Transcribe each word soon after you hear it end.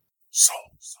Soul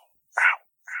out.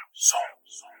 Soul.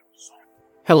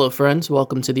 Hello, friends.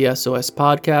 Welcome to the SOS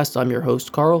Podcast. I'm your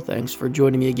host, Carl. Thanks for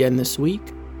joining me again this week.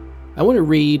 I want to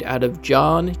read out of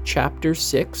John chapter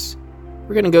 6.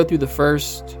 We're going to go through the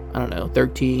first,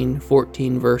 13,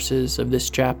 14 verses of this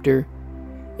chapter.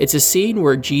 It's a scene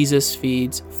where Jesus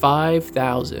feeds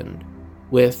 5,000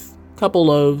 with a couple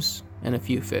loaves and a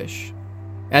few fish.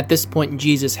 At this point,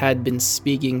 Jesus had been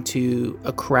speaking to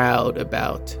a crowd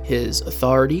about his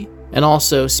authority, and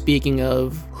also speaking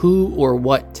of who or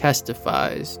what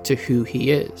testifies to who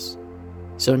he is.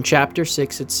 So in chapter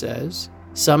 6 it says,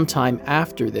 "Sometime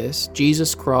after this,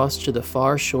 Jesus crossed to the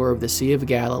far shore of the Sea of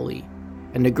Galilee,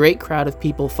 and a great crowd of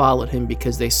people followed him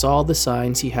because they saw the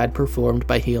signs he had performed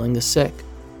by healing the sick.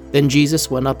 Then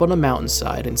Jesus went up on a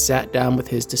mountainside and sat down with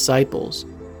his disciples.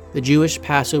 The Jewish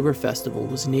Passover festival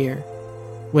was near.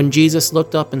 When Jesus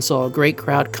looked up and saw a great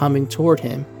crowd coming toward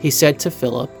him, he said to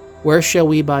Philip, 'Where shall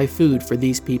we buy food for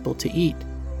these people to eat?'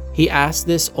 He asked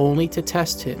this only to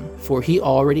test him, for he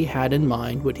already had in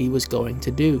mind what he was going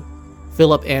to do.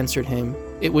 Philip answered him,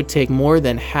 'It would take more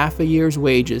than half a year's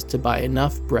wages to buy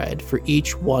enough bread for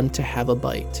each one to have a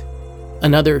bite.'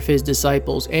 Another of his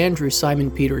disciples, Andrew,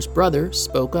 Simon Peter's brother,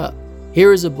 spoke up.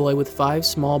 'Here is a boy with 5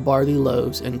 small barley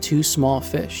loaves and 2 small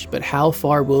fish, but how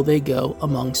far will they go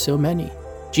among so many?'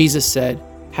 Jesus said,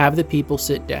 'Have the people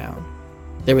sit down.'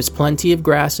 There was plenty of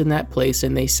grass in that place,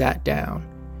 and they sat down.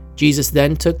 Jesus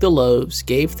then took the loaves,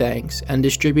 gave thanks, and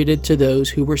distributed to those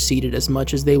who were seated as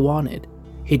much as they wanted.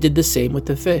 He did the same with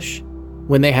the fish.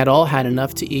 When they had all had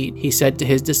enough to eat, he said to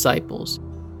his disciples,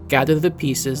 'Gather the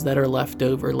pieces that are left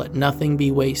over, let nothing be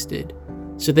wasted.'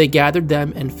 So they gathered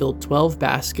them and filled 12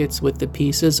 baskets with the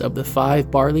pieces of the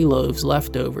 5 barley loaves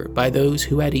left over by those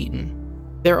who had eaten."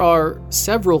 There are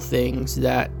several things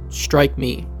that strike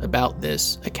me about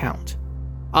this account.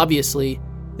 Obviously,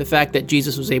 the fact that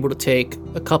Jesus was able to take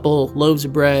a couple loaves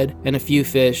of bread and a few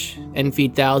fish and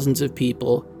feed thousands of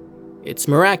people, it's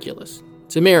miraculous.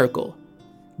 It's a miracle.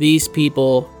 These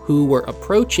people who were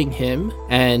approaching him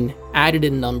and added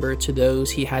in number to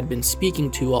those he had been speaking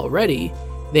to already,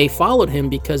 they followed him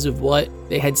because of what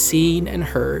they had seen and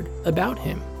heard about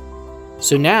him.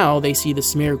 So now they see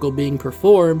this miracle being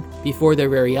performed before their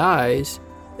very eyes.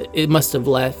 It must have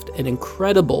left an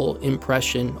incredible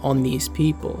impression on these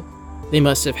people. They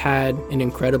must have had an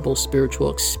incredible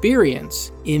spiritual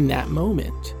experience in that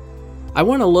moment. I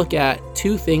want to look at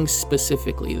 2 things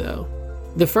specifically, though.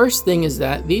 The first thing is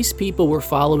that these people were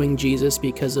following Jesus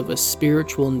because of a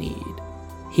spiritual need.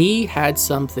 He had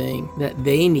something that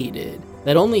they needed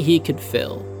that only he could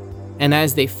fill. And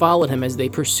as they followed him, as they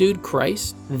pursued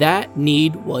Christ, that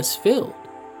need was filled.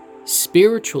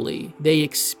 Spiritually, they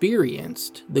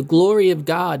experienced the glory of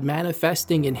God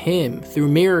manifesting in him through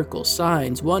miracles,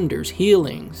 signs, wonders,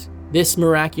 healings, this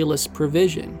miraculous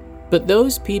provision. But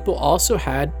those people also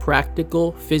had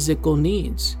practical physical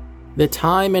needs. The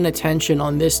time and attention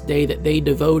on this day that they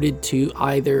devoted to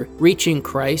either reaching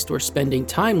Christ or spending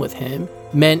time with him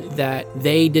meant that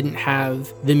they didn't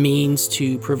have the means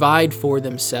to provide for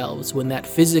themselves when that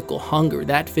physical hunger,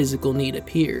 that physical need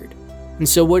appeared. And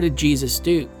so what did Jesus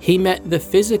do? He met the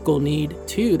physical need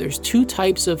too. There's 2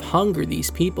 types of hunger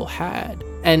these people had.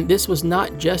 And this was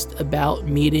not just about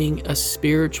meeting a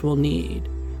spiritual need,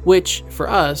 which for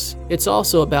us, it's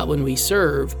also about when we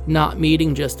serve, not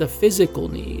meeting just a physical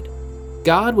need.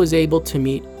 God was able to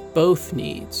meet both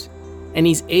needs, and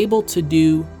he's able to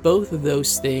do both of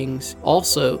those things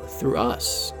also through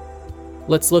us.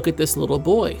 Let's look at this little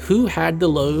boy. Who had the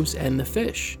loaves and the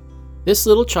fish? This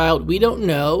little child, we don't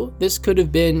know. This could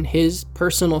have been his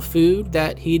personal food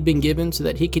that he'd been given so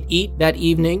that he could eat that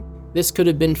evening. This could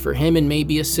have been for him and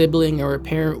maybe a sibling or a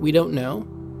parent, we don't know.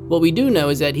 What we do know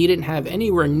is that he didn't have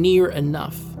anywhere near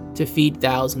enough to feed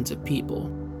thousands of people.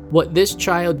 What this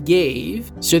child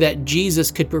gave so that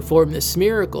Jesus could perform this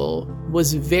miracle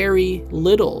was very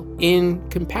little. In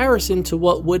comparison to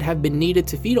what would have been needed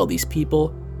to feed all these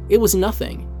people, it was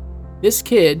nothing. This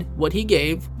kid, what he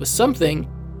gave was something,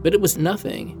 but it was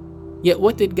nothing. Yet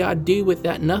what did God do with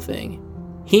that nothing?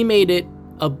 He made it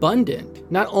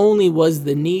abundant. Not only was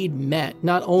the need met,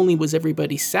 not only was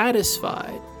everybody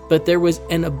satisfied, but there was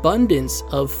an abundance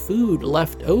of food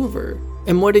left over.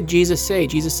 And what did Jesus say?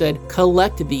 Jesus said,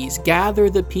 "Collect these, gather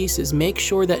the pieces, make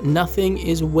sure that nothing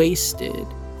is wasted."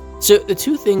 So the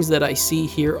 2 things that I see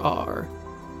here are,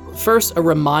 first, a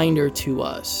reminder to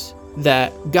us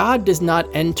that God does not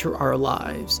enter our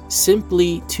lives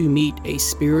simply to meet a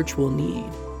spiritual need.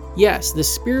 Yes, the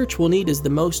spiritual need is the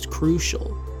most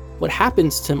crucial. What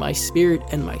happens to my spirit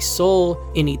and my soul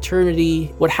in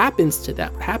eternity, what happens to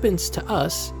that, what happens to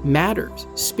us matters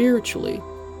spiritually.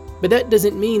 But that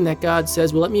doesn't mean that God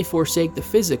says, well, let me forsake the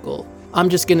physical. I'm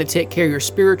just going to take care of your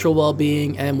spiritual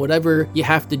well-being, and whatever you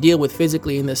have to deal with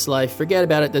physically in this life, forget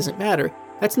about it, doesn't matter.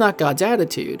 That's not God's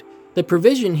attitude. The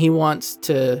provision he wants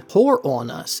to pour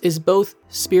on us is both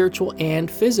spiritual and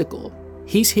physical.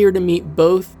 He's here to meet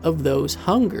both of those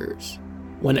hungers.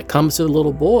 When it comes to the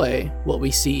little boy, what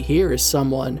we see here is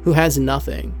someone who has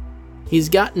nothing. He's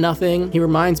got nothing. He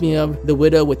reminds me of the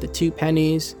widow with the 2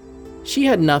 pennies. She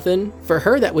had nothing. For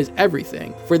her, that was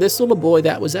everything. For this little boy,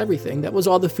 that was everything. That was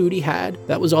all the food he had.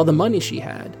 That was all the money she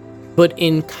had. But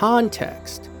in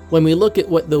context, when we look at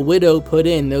what the widow put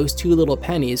in, those 2 little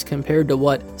pennies, compared to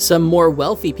what some more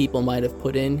wealthy people might have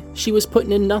put in, she was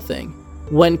putting in nothing.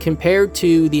 When compared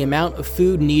to the amount of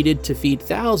food needed to feed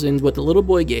thousands, what the little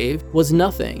boy gave was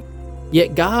nothing.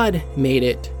 Yet God made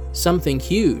it something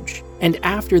huge. And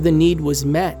after the need was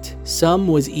met, some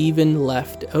was even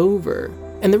left over.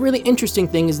 And the really interesting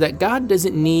thing is that God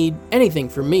doesn't need anything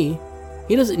from me.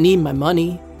 He doesn't need my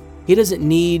money. He doesn't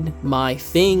need my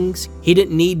things. He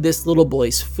didn't need this little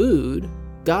boy's food.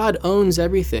 God owns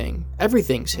everything.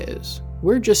 Everything's his.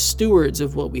 We're just stewards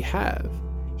of what we have.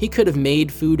 He could have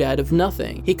made food out of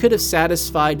nothing. He could have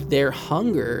satisfied their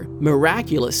hunger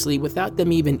miraculously without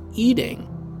them even eating.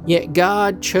 Yet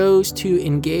God chose to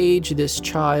engage this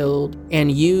child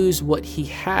and use what he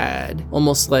had,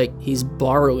 almost like he's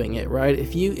borrowing it, right?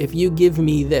 If you give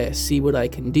me this, see what I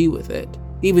can do with it.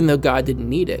 Even though God didn't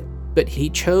need it. But he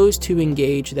chose to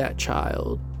engage that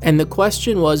child. And the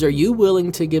question was, are you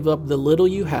willing to give up the little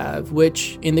you have,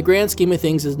 which in the grand scheme of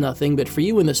things is nothing, but for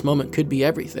you in this moment could be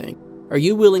everything? Are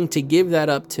you willing to give that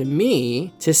up to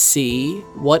me to see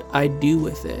what I do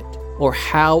with it, or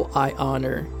how I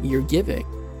honor your giving?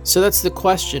 So that's the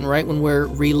question, right? When we're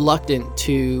reluctant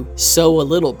to sow a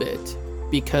little bit,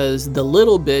 because the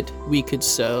little bit we could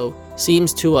sow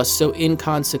seems to us so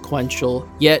inconsequential,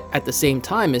 yet at the same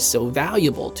time is so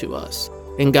valuable to us.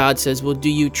 And God says, well, do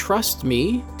you trust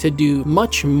me to do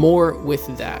much more with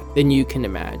that than you can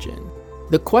imagine?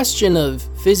 The question of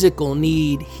physical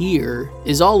need here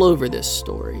is all over this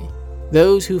story.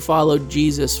 Those who followed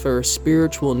Jesus for a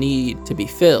spiritual need to be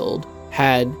filled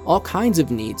had all kinds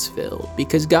of needs filled,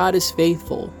 because God is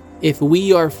faithful if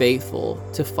we are faithful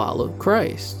to follow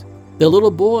Christ. The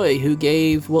little boy who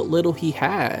gave what little he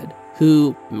had,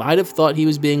 who might have thought he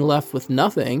was being left with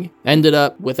nothing, ended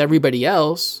up with everybody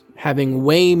else having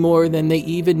way more than they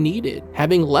even needed,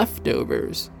 having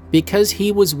leftovers, because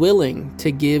he was willing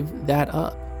to give that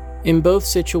up. In both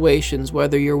situations,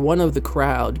 whether you're one of the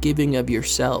crowd giving of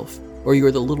yourself, or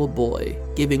you're the little boy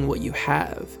giving what you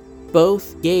have,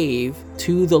 both gave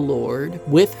to the Lord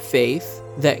with faith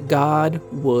that God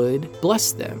would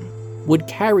bless them, would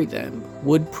carry them,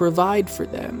 would provide for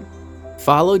them.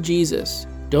 Follow Jesus.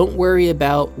 Don't worry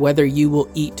about whether you will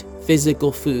eat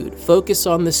physical food. Focus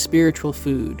on the spiritual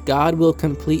food. God will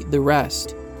complete the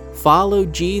rest. Follow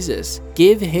Jesus.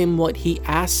 Give him what he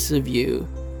asks of you.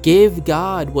 Give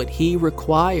God what he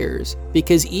requires,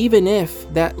 because even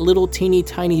if that little teeny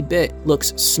tiny bit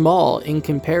looks small in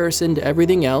comparison to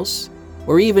everything else,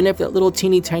 or even if that little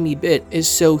teeny tiny bit is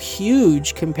so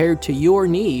huge compared to your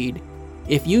need,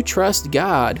 if you trust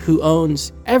God who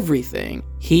owns everything,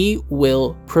 he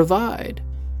will provide.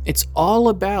 It's all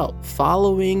about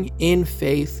following in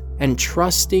faith and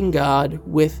trusting God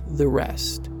with the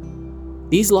rest.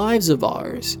 These lives of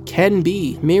ours can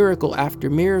be miracle after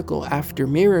miracle after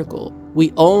miracle.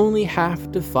 We only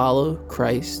have to follow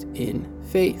Christ in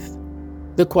faith.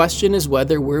 The question is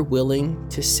whether we're willing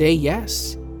to say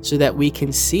yes so that we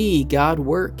can see God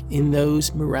work in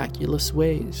those miraculous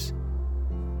ways.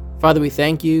 Father, we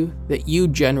thank you that you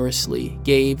generously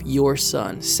gave your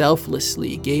Son,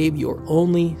 selflessly gave your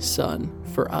only Son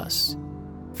for us.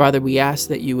 Father, we ask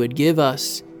that you would give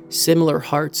us similar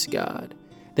hearts, God,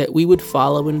 that we would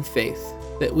follow in faith,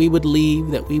 that we would leave,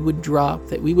 that we would drop,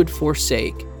 that we would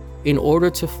forsake in order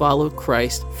to follow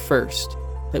Christ first,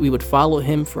 that we would follow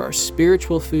him for our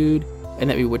spiritual food, and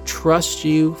that we would trust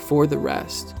you for the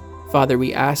rest. Father,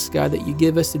 we ask, God, that you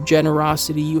give us the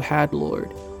generosity you had,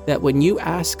 Lord, that when you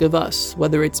ask of us,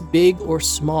 whether it's big or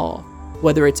small,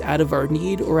 whether it's out of our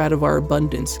need or out of our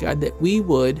abundance, God, that we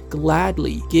would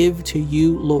gladly give to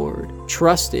you, Lord,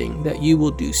 trusting that you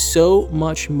will do so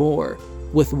much more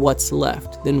with what's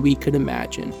left than we could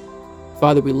imagine.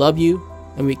 Father, we love you,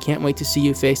 and we can't wait to see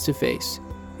you face to face.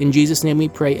 In Jesus' name we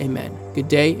pray, amen. Good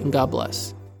day, and God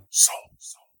bless. Soul.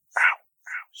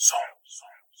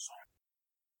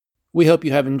 We hope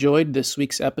you have enjoyed this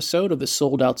week's episode of the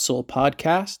Sold Out Soul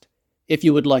podcast. If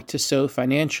you would like to sow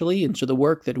financially into the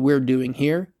work that we're doing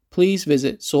here, please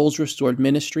visit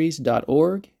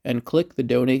soulsrestoredministries.org and click the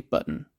donate button.